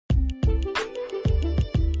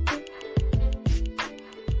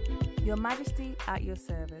Your Majesty at your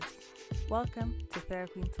service. Welcome to Fair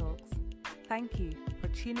Queen Talks. Thank you for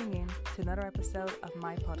tuning in to another episode of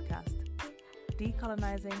my podcast,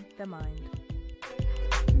 Decolonising the Mind.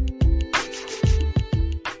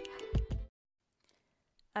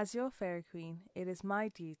 As your Fairy Queen, it is my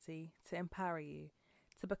duty to empower you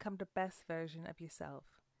to become the best version of yourself.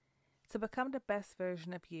 To become the best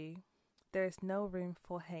version of you, there is no room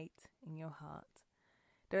for hate in your heart.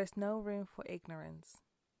 There is no room for ignorance.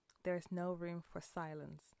 There is no room for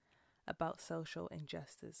silence about social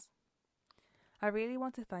injustice. I really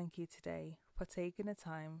want to thank you today for taking the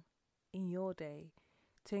time in your day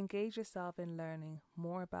to engage yourself in learning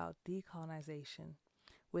more about decolonisation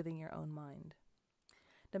within your own mind.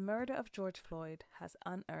 The murder of George Floyd has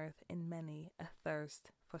unearthed in many a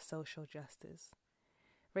thirst for social justice.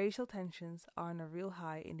 Racial tensions are on a real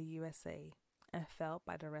high in the USA and felt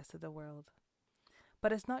by the rest of the world.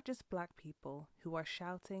 But it's not just Black people who are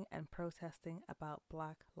shouting and protesting about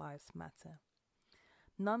Black Lives Matter.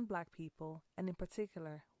 Non-Black people, and in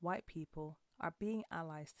particular white people, are being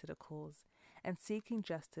allies to the cause and seeking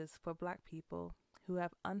justice for Black people who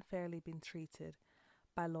have unfairly been treated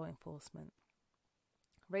by law enforcement.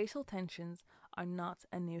 Racial tensions are not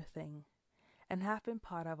a new thing and have been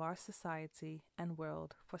part of our society and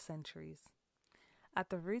world for centuries. At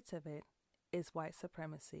the root of it is white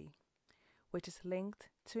supremacy, which is linked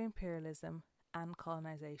to imperialism and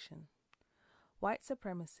colonization. White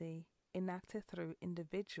supremacy, enacted through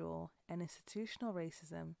individual and institutional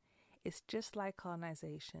racism, is just like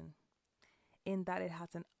colonization, in that it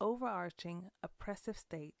has an overarching oppressive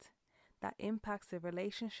state that impacts the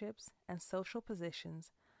relationships and social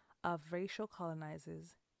positions of racial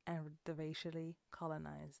colonizers and the racially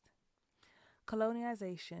colonized.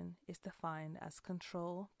 Colonization is defined as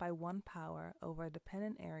control by one power over a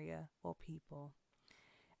dependent area or people.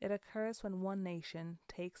 It occurs when one nation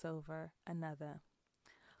takes over another,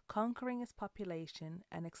 conquering its population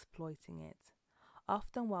and exploiting it,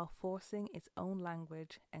 often while forcing its own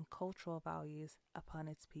language and cultural values upon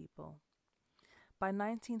its people. By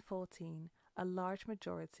 1914, a large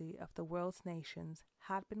majority of the world's nations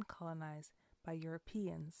had been colonized by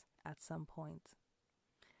Europeans at some point.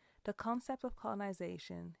 The concept of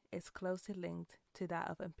colonization is closely linked to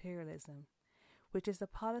that of imperialism, which is the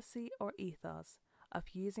policy or ethos of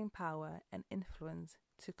using power and influence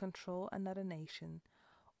to control another nation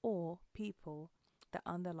or people that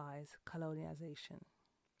underlies colonization.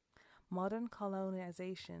 Modern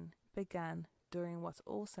colonization began during what's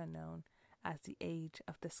also known as the Age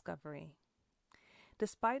of Discovery.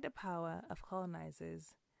 Despite the power of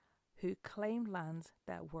colonizers who claimed lands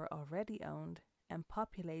that were already owned and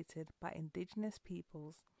populated by indigenous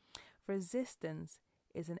peoples, resistance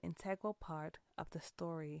is an integral part of the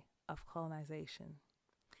story of colonization.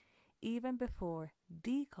 Even before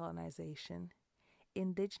decolonization,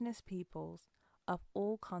 indigenous peoples of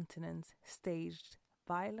all continents staged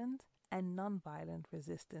violent and non-violent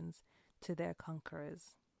resistance to their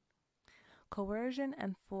conquerors. Coercion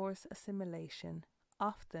and forced assimilation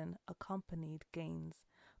often accompanied gains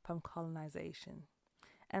from colonization,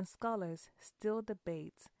 and scholars still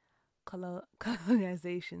debate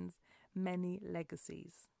colonization's many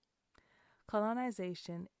legacies.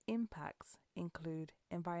 Colonization impacts include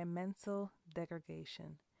environmental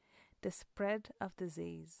degradation, the spread of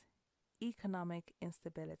disease, economic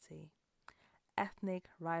instability, ethnic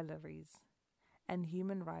rivalries, and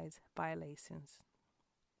human rights violations.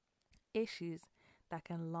 Issues that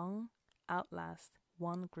can long outlast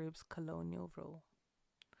one group's colonial rule.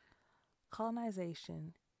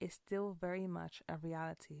 Colonization is still very much a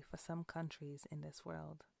reality for some countries in this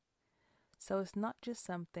world. So it's not just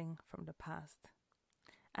something from the past,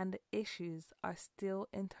 and the issues are still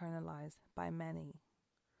internalized by many.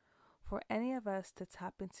 For any of us to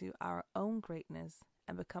tap into our own greatness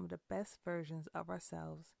and become the best versions of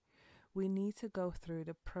ourselves, we need to go through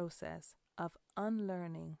the process of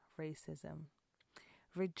unlearning racism,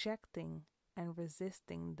 rejecting and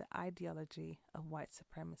resisting the ideology of white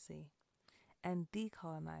supremacy, and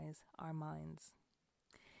decolonize our minds.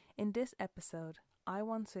 In this episode, I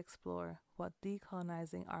want to explore what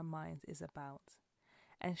decolonizing our minds is about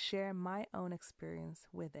and share my own experience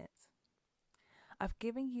with it. I've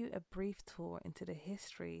given you a brief tour into the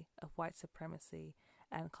history of white supremacy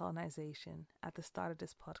and colonization at the start of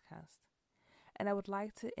this podcast, and I would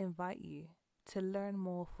like to invite you to learn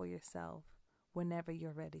more for yourself whenever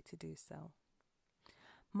you're ready to do so.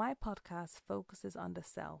 My podcast focuses on the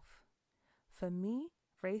self. For me,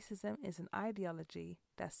 racism is an ideology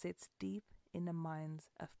that sits deep in the minds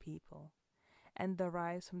of people and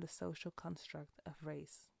derives from the social construct of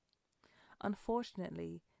race.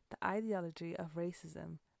 Unfortunately, the ideology of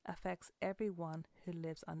racism affects everyone who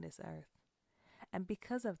lives on this earth. And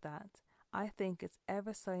because of that, I think it's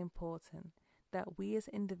ever so important that we as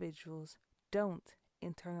individuals don't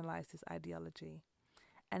internalize this ideology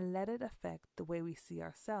and let it affect the way we see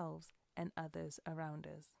ourselves and others around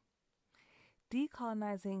us.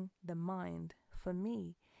 Decolonizing the mind, for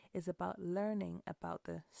me, is about learning about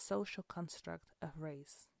the social construct of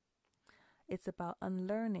race. It's about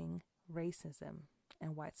unlearning racism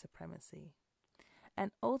and white supremacy.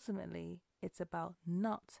 And ultimately, it's about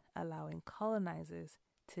not allowing colonizers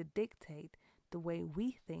to dictate the way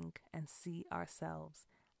we think and see ourselves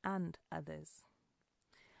and others.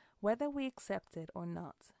 Whether we accept it or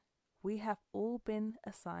not, we have all been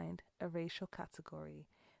assigned a racial category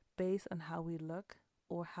based on how we look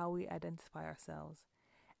or how we identify ourselves,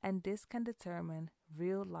 and this can determine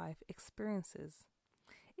real life experiences.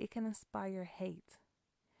 It can inspire hate,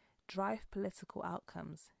 drive political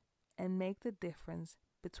outcomes, and make the difference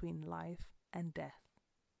between life and death.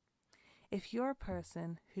 If you're a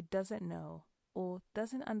person who doesn't know or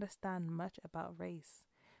doesn't understand much about race,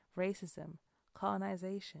 racism,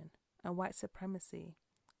 colonization, and white supremacy,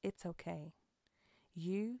 it's okay.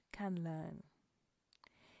 You can learn.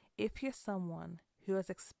 If you're someone who has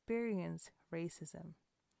experienced racism,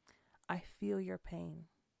 I feel your pain,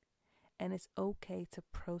 and it's okay to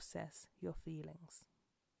process your feelings.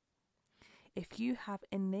 If you have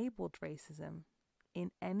enabled racism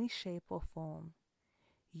in any shape or form,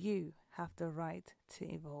 you have the right to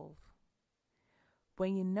evolve.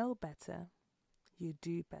 When you know better, you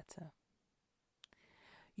do better.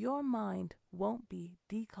 Your mind won't be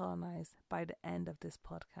decolonized by the end of this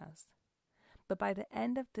podcast, but by the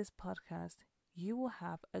end of this podcast, you will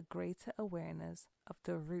have a greater awareness of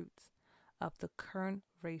the roots of the current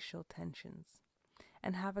racial tensions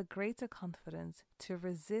and have a greater confidence to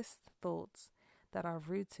resist thoughts that are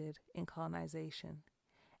rooted in colonization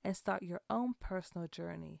and start your own personal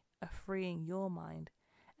journey of freeing your mind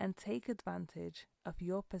and take advantage of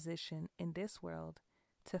your position in this world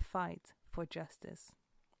to fight for justice.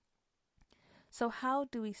 So how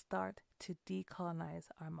do we start to decolonize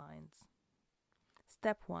our minds?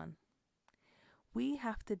 Step 1. We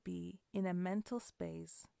have to be in a mental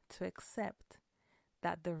space to accept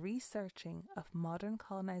that the researching of modern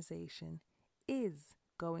colonization is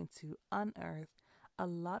going to unearth a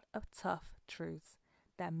lot of tough truths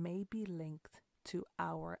that may be linked to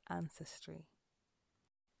our ancestry.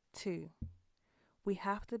 2. We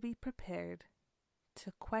have to be prepared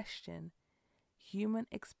to question human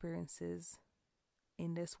experiences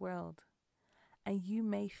in this world, and you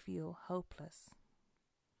may feel hopeless.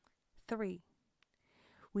 3.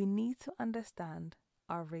 We need to understand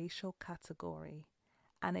our racial category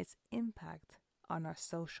and its impact on our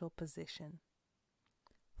social position.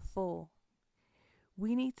 4.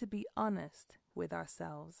 We need to be honest with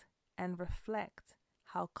ourselves and reflect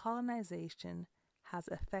how colonization has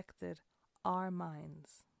affected our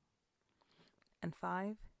minds. And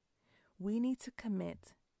 5. We need to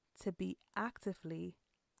commit to be actively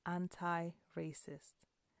anti-racist,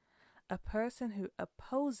 a person who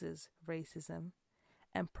opposes racism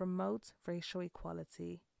and promotes racial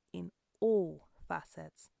equality in all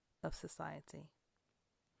facets of society.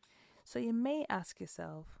 So you may ask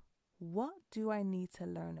yourself, what do I need to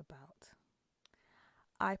learn about?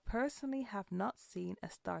 I personally have not seen a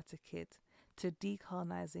starter kit to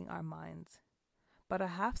decolonizing our minds, but I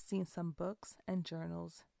have seen some books and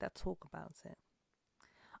journals that talk about it.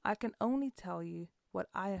 I can only tell you what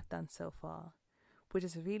I have done so far, which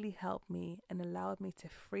has really helped me and allowed me to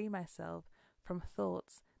free myself from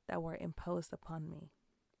thoughts that were imposed upon me.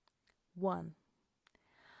 1.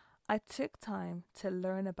 I took time to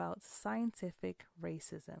learn about scientific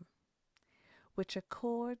racism, which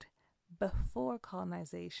occurred before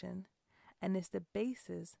colonization and is the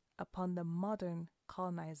basis upon the modern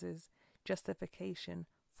colonizers' justification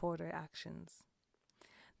for their actions.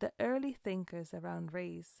 The early thinkers around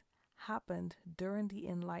race happened during the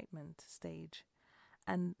Enlightenment stage,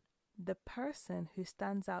 and the person who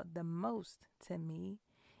stands out the most to me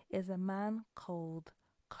is a man called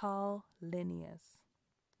Carl Linnaeus.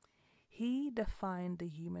 He defined the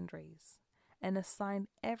human race and assigned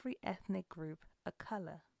every ethnic group a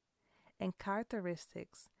color and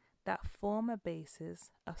characteristics that form a basis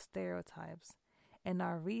of stereotypes and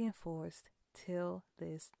are reinforced till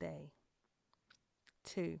this day.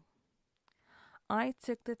 2. I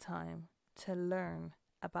took the time to learn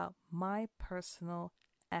about my personal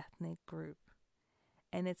ethnic group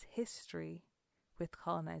and its history with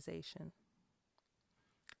colonization.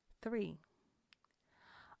 3.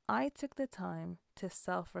 I took the time to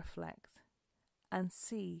self-reflect and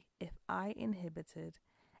see if I inhibited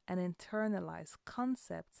and internalize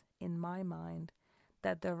concepts in my mind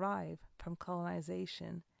that derive from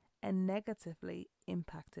colonization and negatively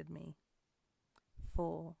impacted me.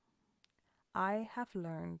 4. I have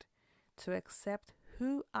learned to accept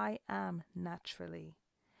who I am naturally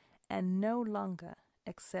and no longer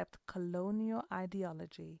accept colonial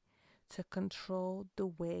ideology to control the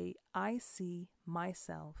way I see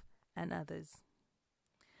myself and others.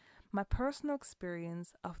 My personal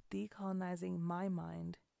experience of decolonizing my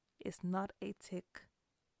mind is not a tick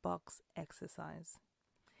box exercise.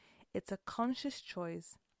 It's a conscious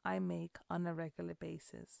choice I make on a regular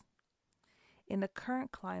basis. In the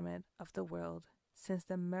current climate of the world, since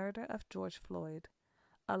the murder of George Floyd,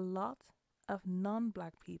 a lot of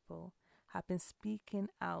non-Black people have been speaking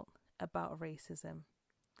out about racism,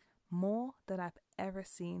 more than I've ever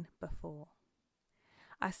seen before.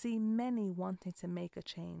 I see many wanting to make a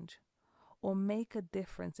change or make a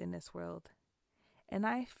difference in this world, and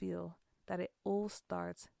I feel that it all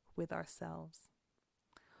starts with ourselves.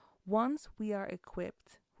 Once we are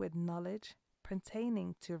equipped with knowledge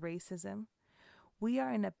pertaining to racism, we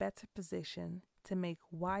are in a better position to make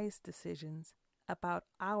wise decisions about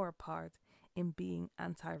our part in being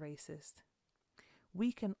anti-racist.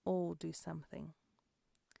 We can all do something.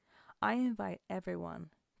 I invite everyone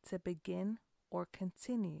to begin or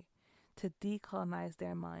continue to decolonize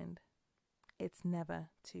their mind. It's never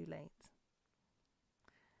too late.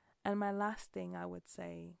 And my last thing I would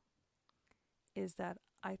say is that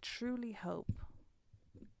I truly hope,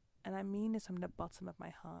 and I mean this from the bottom of my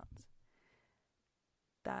heart,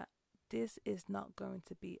 that this is not going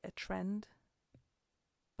to be a trend,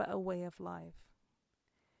 but a way of life.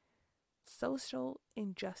 Social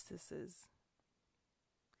injustices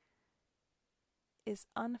is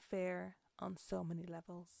unfair on so many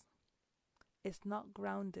levels. It's not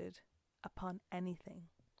grounded upon anything.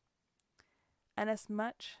 And as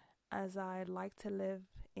much as I like to live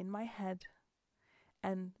in my head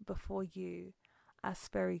and before you as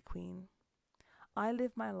Fairy Queen, I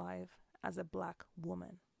live my life as a Black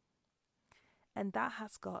woman. And that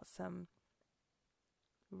has got some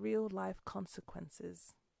real life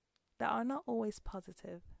consequences that are not always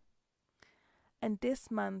positive. And this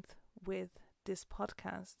month with this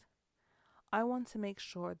podcast, I want to make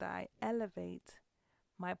sure that I elevate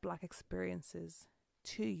my Black experiences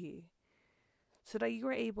to you so that you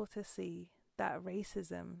are able to see that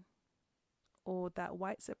racism or that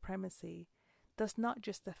white supremacy does not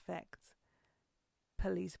just affect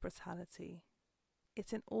police brutality.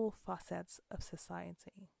 It's in all facets of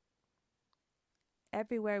society.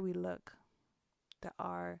 Everywhere we look, there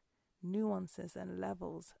are nuances and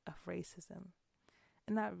levels of racism.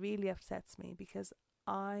 And that really upsets me because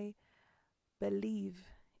I believe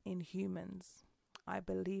in humans. I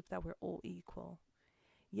believe that we're all equal,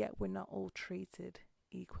 yet we're not all treated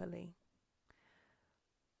equally.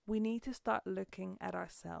 We need to start looking at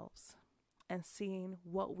ourselves and seeing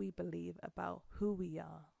what we believe about who we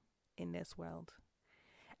are in this world.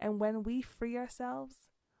 And when we free ourselves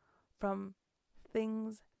from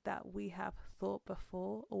things that we have thought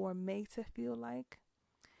before or were made to feel like,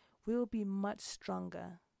 we'll be much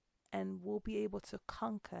stronger and we'll be able to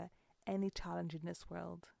conquer any challenge in this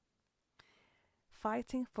world.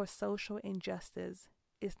 Fighting for social injustice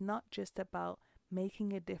is not just about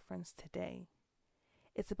making a difference today.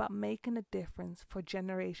 It's about making a difference for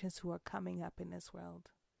generations who are coming up in this world.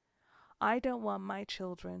 I don't want my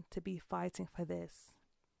children to be fighting for this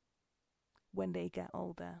when they get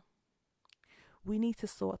older. We need to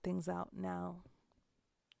sort things out now.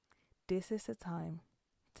 This is the time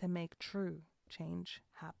to make true change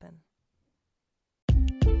happen.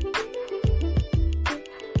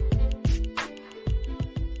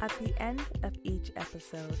 At the end of each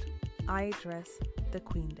episode, I address the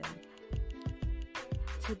Queendom.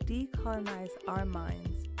 To decolonize our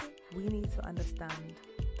minds, we need to understand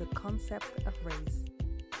the concept of race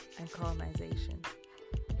and colonization.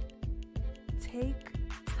 Take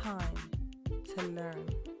time to learn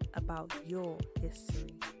about your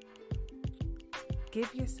history.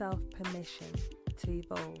 Give yourself permission to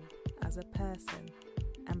evolve as a person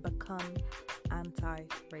and become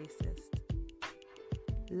anti-racist.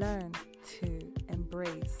 Learn to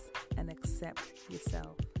embrace and accept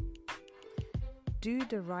yourself. Do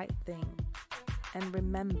the right thing and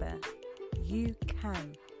remember, you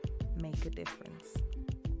can make a difference.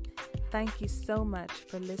 Thank you so much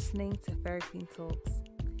for listening to Fairy Queen Talks.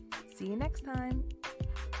 See you next time.